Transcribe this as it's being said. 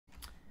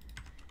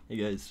Hey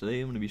guys,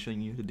 today I'm going to be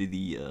showing you how to do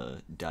the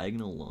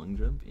diagonal long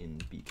jump in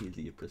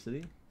BKZ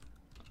Apricity.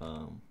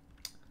 Um,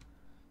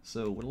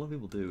 so what a lot of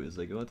people do is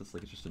they go at this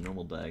like it's just a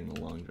normal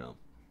diagonal long jump,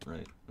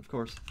 right? Of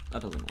course,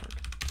 that doesn't work.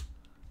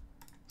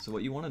 So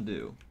what you want to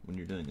do when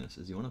you're doing this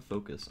is you want to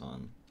focus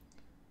on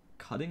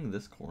cutting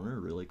this corner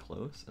really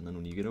close, and then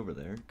when you get over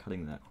there,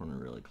 cutting that corner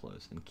really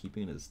close, and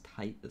keeping it as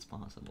tight as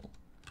possible.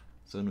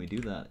 So when we do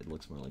that, it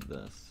looks more like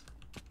this.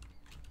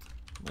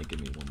 Might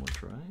give me one more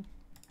try.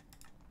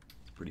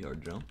 It's a pretty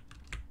hard jump.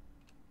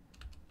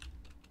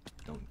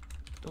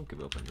 Don't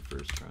give up on your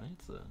first try.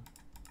 It's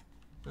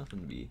nothing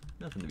to be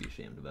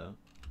ashamed about.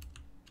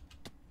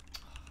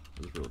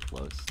 It was real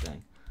close.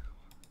 Dang.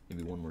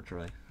 Maybe one more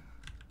try.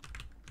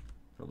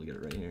 Probably get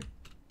it right here.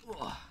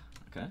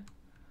 Okay.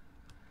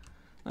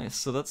 Nice.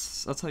 So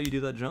that's how you do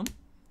that jump.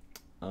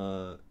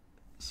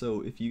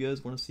 So if you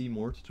guys want to see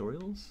more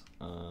tutorials,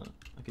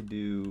 I could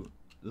do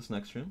this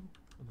next trim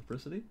of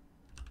Apricity.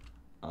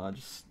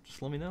 Just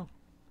let me know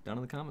down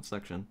in the comments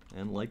section,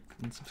 and like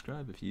and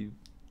subscribe if you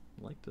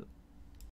liked it.